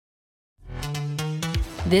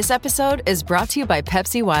This episode is brought to you by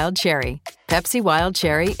Pepsi Wild Cherry. Pepsi Wild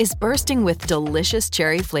Cherry is bursting with delicious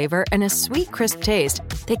cherry flavor and a sweet, crisp taste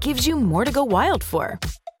that gives you more to go wild for.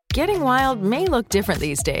 Getting wild may look different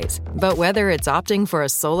these days, but whether it's opting for a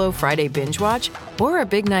solo Friday binge watch or a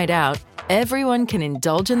big night out, everyone can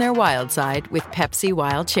indulge in their wild side with Pepsi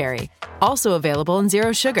Wild Cherry. Also available in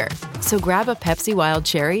Zero Sugar. So grab a Pepsi Wild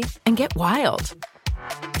Cherry and get wild.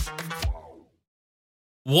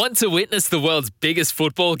 Want to witness the world's biggest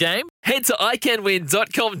football game? Head to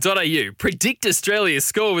iCanWin.com.au, predict Australia's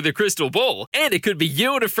score with a crystal ball, and it could be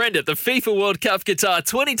you and a friend at the FIFA World Cup Qatar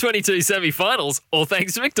 2022 semi-finals, all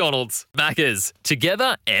thanks to McDonald's. Maccas,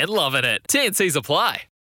 together and loving it. TNCs apply.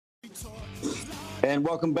 And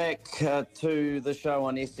welcome back to the show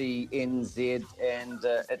on SENZ, and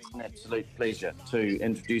it's an absolute pleasure to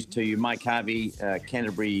introduce to you Mike Harvey,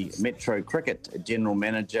 Canterbury Metro Cricket General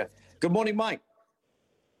Manager. Good morning, Mike.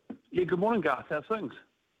 Yeah, good morning, Garth. How's things?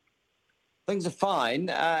 Things are fine.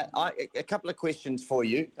 A couple of questions for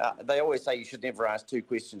you. They always say you should never ask two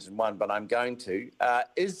questions in one, but I'm going to.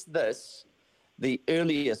 Is this the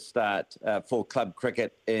earliest start for club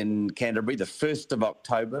cricket in Canterbury, the 1st of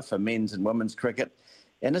October for men's and women's cricket?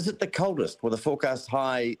 And is it the coldest with a forecast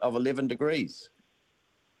high of 11 degrees?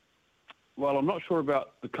 Well, I'm not sure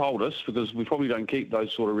about the coldest because we probably don't keep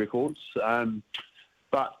those sort of records.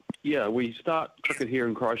 But, yeah, we start cricket here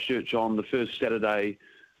in Christchurch on the first Saturday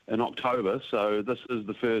in October. So this is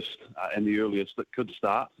the first and the earliest that could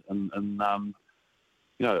start in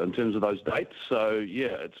terms of those dates. So, yeah,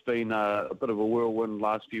 it's been a bit of a whirlwind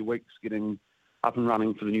last few weeks getting up and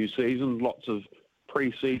running for the new season. Lots of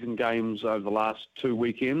pre-season games over the last 2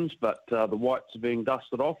 weekends, but the whites are being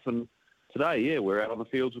dusted off. And today, yeah, we're out on the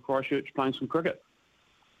fields of Christchurch playing some cricket.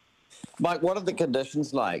 Mike, what are the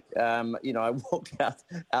conditions like? I walked out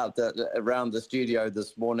around the studio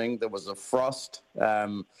this morning. There was a frost.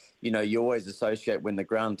 You always associate when the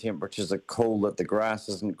ground temperatures are cool that the grass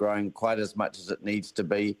isn't growing quite as much as it needs to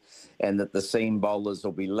be, and that the seam bowlers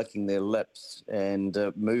will be licking their lips and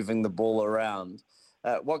moving the ball around.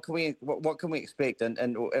 What can we expect?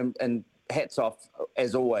 And hats off,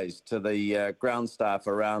 as always, to the ground staff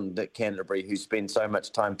around at Canterbury who spend so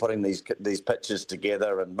much time putting these pitches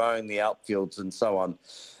together and mowing the outfields and so on.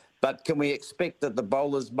 But can we expect that the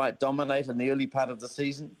bowlers might dominate in the early part of the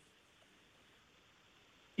season?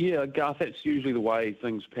 Yeah, Garth, that's usually the way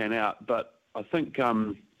things pan out. But I think,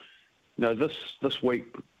 this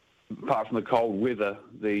week, apart from the cold weather,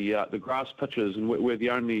 the grass pitches, and we're the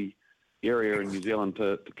only area in New Zealand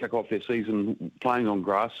to kick off their season playing on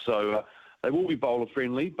grass. So they will be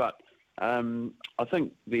bowler-friendly, but I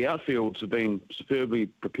think the outfields have been superbly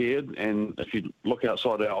prepared. And if you look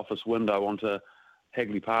outside our office window onto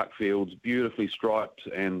Hagley Park fields, beautifully striped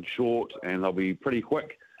and short, and they'll be pretty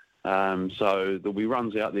quick. So there'll be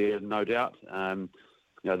runs out there, no doubt.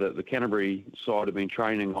 The Canterbury side have been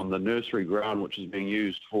training on the nursery ground, which is being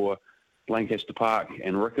used for Lancaster Park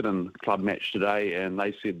and Riccarton club match today, and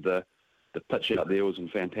they said the pitch out there was in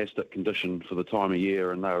fantastic condition for the time of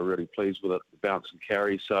year, and they were really pleased with it, the bounce and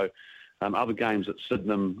carry. So other games at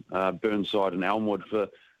Sydenham, Burnside and Elmwood for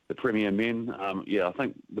the Premier Men. I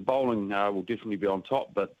think the bowling will definitely be on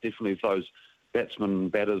top, but definitely if those batsmen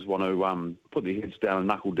and batters want to put their heads down and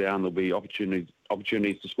knuckle down, there'll be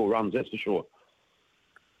opportunities to score runs, that's for sure.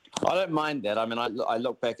 I don't mind that. I mean, I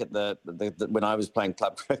look back at the when I was playing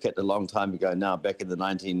club cricket a long time ago now, back in the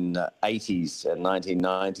 1980s and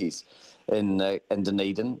 1990s in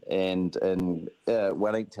Dunedin and in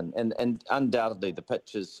Wellington. And undoubtedly the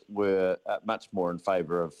pitches were much more in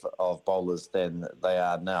favour of bowlers than they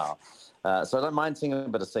are now. So I don't mind seeing a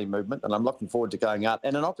bit of sea movement, and I'm looking forward to going out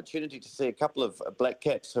and an opportunity to see a couple of black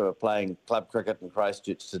caps who are playing club cricket in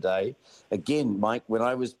Christchurch today. Again, Mike, when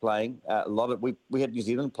I was playing, we had New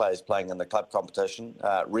Zealand players playing in the club competition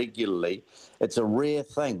regularly. It's a rare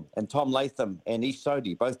thing. And Tom Latham and Ish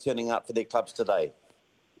Sodhi both turning up for their clubs today.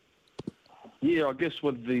 Yeah, I guess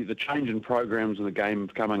with the change in programs and the game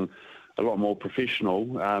becoming a lot more professional,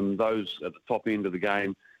 those at the top end of the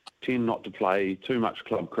game tend not to play too much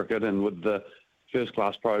club cricket, and with the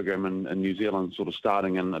first-class program in New Zealand sort of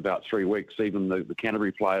starting in about 3 weeks, even the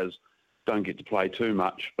Canterbury players don't get to play too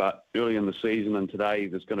much. But early in the season and today,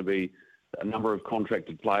 there's going to be a number of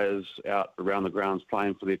contracted players out around the grounds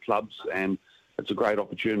playing for their clubs, and it's a great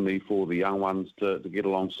opportunity for the young ones to get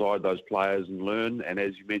alongside those players and learn. And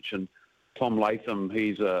as you mentioned, Tom Latham,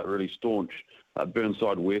 he's a really staunch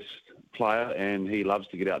Burnside West player, and he loves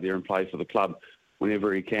to get out there and play for the club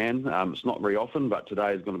whenever he can. It's not very often, but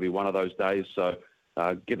today is going to be one of those days. So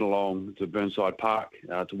get along to Burnside Park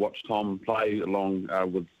to watch Tom play along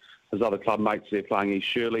with his other club mates there playing East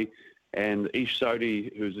Shirley. And Ish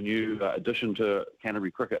Sodhi, who's a new addition to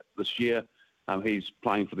Canterbury cricket this year, he's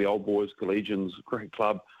playing for the Old Boys Collegians Cricket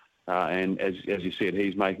Club. And as you said,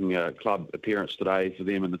 he's making a club appearance today for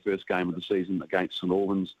them in the first game of the season against St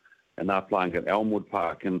Albans. And they're playing at Elmwood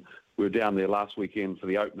Park. And we were down there last weekend for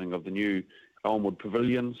the opening of the new Elmwood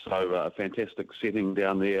Pavilion. So a fantastic setting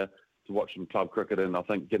down there to watch some club cricket. And I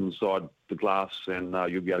think get inside the glass and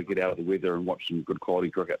you'll be able to get out of the weather and watch some good quality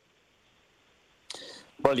cricket.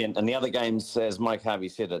 Brilliant. And the other games, as Mike Harvey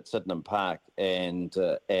said, at Sydenham Park and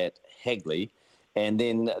at Hagley. And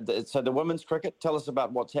then, so the women's cricket, tell us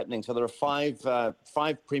about what's happening. So there are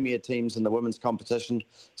five premier teams in the women's competition.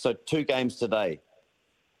 So 2 games today.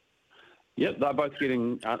 Yep, they're both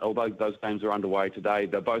getting, although those games are underway today,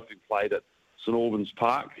 they're both being played at St Albans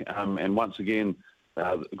Park. And once again,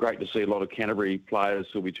 great to see a lot of Canterbury players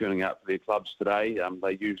who'll be turning out for their clubs today.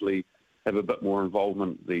 They usually have a bit more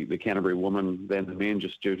involvement, the Canterbury women, than the men,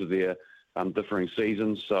 just due to their differing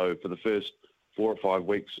seasons. So for the first 4 or 5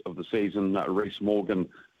 weeks of the season, Reece Morgan,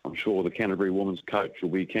 I'm sure the Canterbury women's coach, will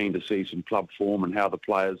be keen to see some club form and how the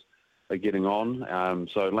players are getting on.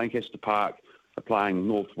 So Lancaster Park are playing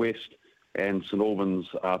Northwest and St Albans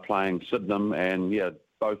are playing Sydenham, and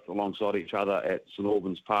both alongside each other at St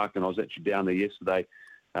Albans Park. And I was actually down there yesterday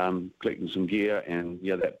collecting some gear, and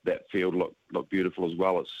that field looked beautiful as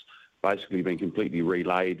well. It's basically been completely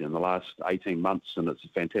relaid in the last 18 months, and it's a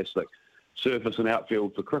fantastic surface and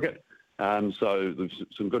outfield for cricket. So there's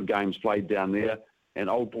some good games played down there. And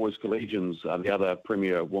Old Boys Collegians are the other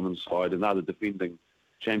premier women's side, and they're the defending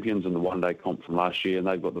champions in the one-day comp from last year, and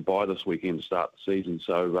they've got the bye this weekend to start the season.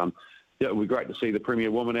 So, it'll be great to see the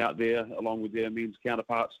premier women out there along with their men's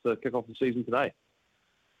counterparts to kick off the season today.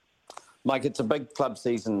 Mike, it's a big club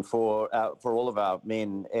season for all of our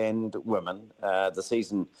men and women. The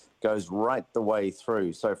season goes right the way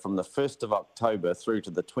through. So from the 1st of October through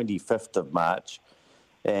to the 25th of March.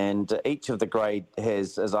 And each of the grade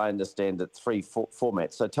has, as I understand it, 3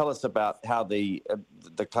 formats. So tell us about how the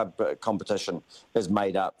club competition is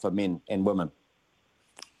made up for men and women.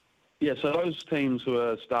 Yeah, so those teams who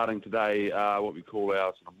are starting today are what we call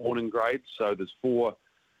our sort of morning grades. So there's 4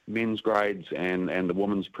 men's grades and the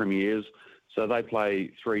women's premiers. So they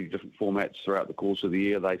play 3 different formats throughout the course of the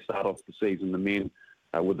year. They start off the season, the men,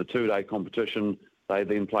 with the 2-day competition. They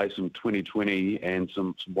then play some 2020 and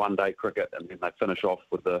some one-day cricket, and then they finish off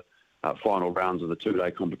with the final rounds of the 2-day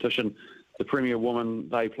competition. The Premier Women,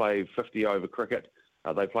 they play 50-over cricket.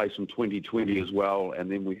 They play some 2020 as well, and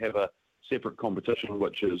then we have a separate competition,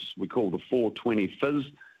 which is we call the 420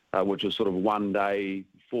 Fizz, which is sort of 1-day,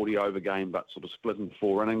 40-over game, but sort of split into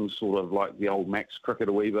 4 innings, sort of like the old Max cricket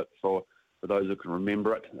a wee bit for those who can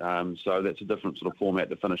remember it. So that's a different sort of format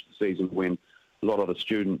to finish the season when a lot of the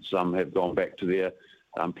students have gone back to their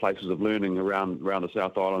places of learning around the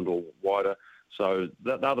South Island or wider. So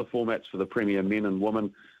the other formats for the Premier men and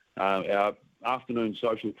women. Our afternoon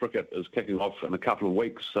social cricket is kicking off in a couple of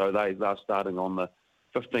weeks, so they're starting on the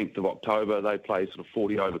 15th of October. They play sort of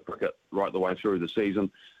 40-over cricket right the way through the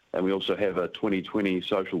season, and we also have a 2020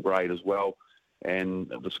 social grade as well.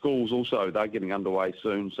 And the schools also, they're getting underway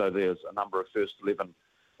soon, so there's a number of first 11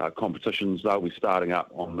 competitions. They'll be starting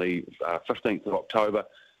up on the 15th of October.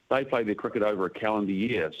 They play their cricket over a calendar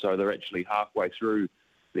year, so they're actually halfway through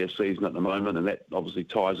their season at the moment, and that obviously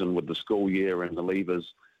ties in with the school year and the leavers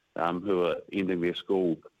who are ending their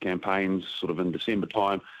school campaigns sort of in December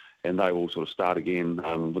time, and they will sort of start again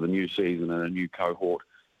with a new season and a new cohort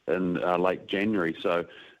in late January. So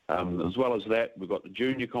as well as that, we've got the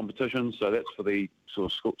junior competition, so that's for the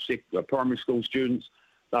sort of primary school students.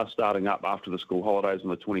 They're starting up after the school holidays on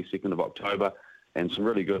the 22nd of October, and some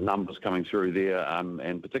really good numbers coming through there,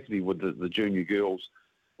 and particularly with the junior girls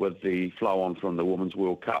with the flow on from the Women's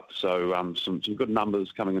World Cup. So some good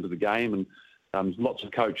numbers coming into the game, and lots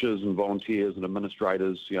of coaches and volunteers and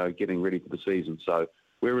administrators, getting ready for the season. So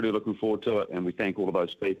we're really looking forward to it, and we thank all of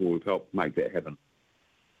those people who've helped make that happen.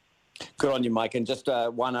 Good on you, Mike. And just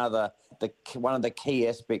one of the key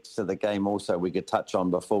aspects to the game also we could touch on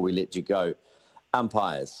before we let you go.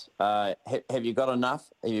 Umpires. Have you got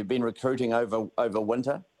enough? Have you been recruiting over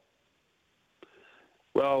winter?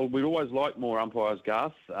 Well, we'd always like more umpires,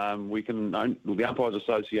 Garth. The Umpires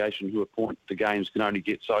Association who appoint the games can only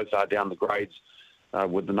get so far down the grades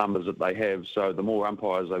with the numbers that they have. So the more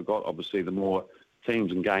umpires they've got, obviously, the more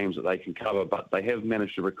teams and games that they can cover. But they have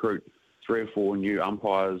managed to recruit 3 or 4 new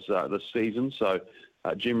umpires this season. So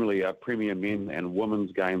generally, our Premier men and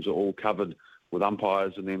women's games are all covered with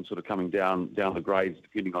umpires, and then sort of coming down the grades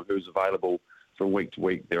depending on who's available from week to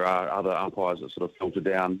week. There are other umpires that sort of filter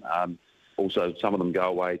down. Also, some of them go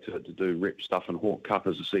away to do rep stuff and Hawke Cup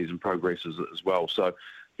as the season progresses as well. So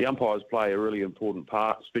the umpires play a really important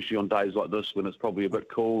part, especially on days like this when it's probably a bit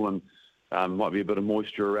cool and might be a bit of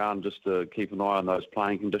moisture around, just to keep an eye on those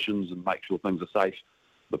playing conditions and make sure things are safe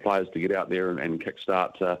for the players to get out there and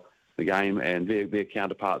kick-start the game. And their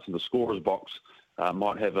counterparts in the scorer's box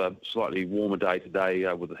might have a slightly warmer day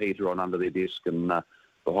today with the heater on under their desk and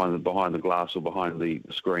behind the glass or behind the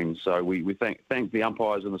screen. So we thank the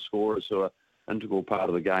umpires and the scorers who are an integral part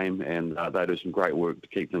of the game, and they do some great work to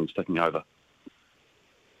keep things ticking over.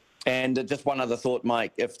 And just one other thought,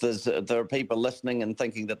 Mike, if there are people listening and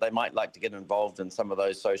thinking that they might like to get involved in some of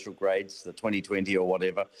those social grades, the 2020 or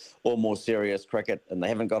whatever, or more serious cricket, and they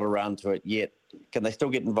haven't got around to it yet, can they still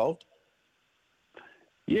get involved?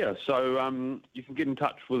 Yeah, so you can get in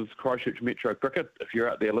touch with Christchurch Metro Cricket if you're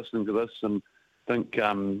out there listening to this and think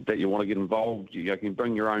that you want to get involved. You can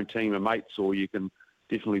bring your own team of mates, or you can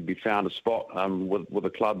definitely be found a spot with a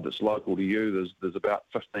club that's local to you. There's about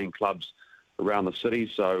 15 clubs around the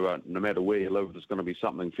city, so no matter where you live, there's going to be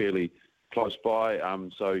something fairly close by.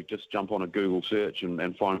 So just jump on a Google search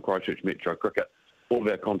and find Christchurch Metro Cricket. All of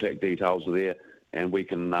our contact details are there, and we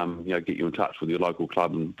can get you in touch with your local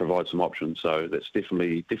club and provide some options. So that's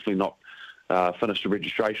definitely not finished the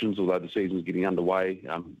registrations, although the season's getting underway.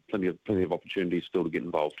 Plenty of opportunities still to get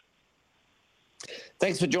involved.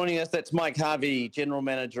 Thanks for joining us. That's Mike Harvey, General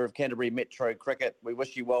Manager of Canterbury Metro Cricket. We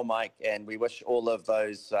wish you well, Mike, and we wish all of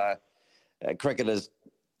those cricketers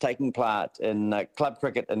taking part in club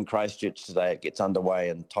cricket in Christchurch today. It gets underway,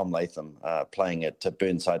 and Tom Latham playing at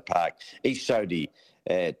Burnside Park, East Shoddy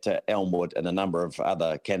at Elmwood, and a number of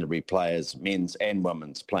other Canterbury players, men's and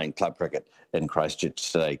women's, playing club cricket in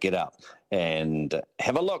Christchurch today. Get out and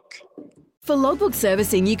have a look. For logbook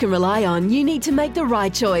servicing you can rely on, you need to make the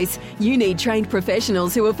right choice. You need trained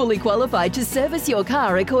professionals who are fully qualified to service your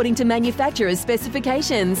car according to manufacturer's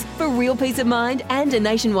specifications. For real peace of mind and a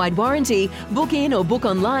nationwide warranty, book in or book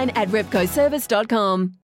online at repcoservice.com.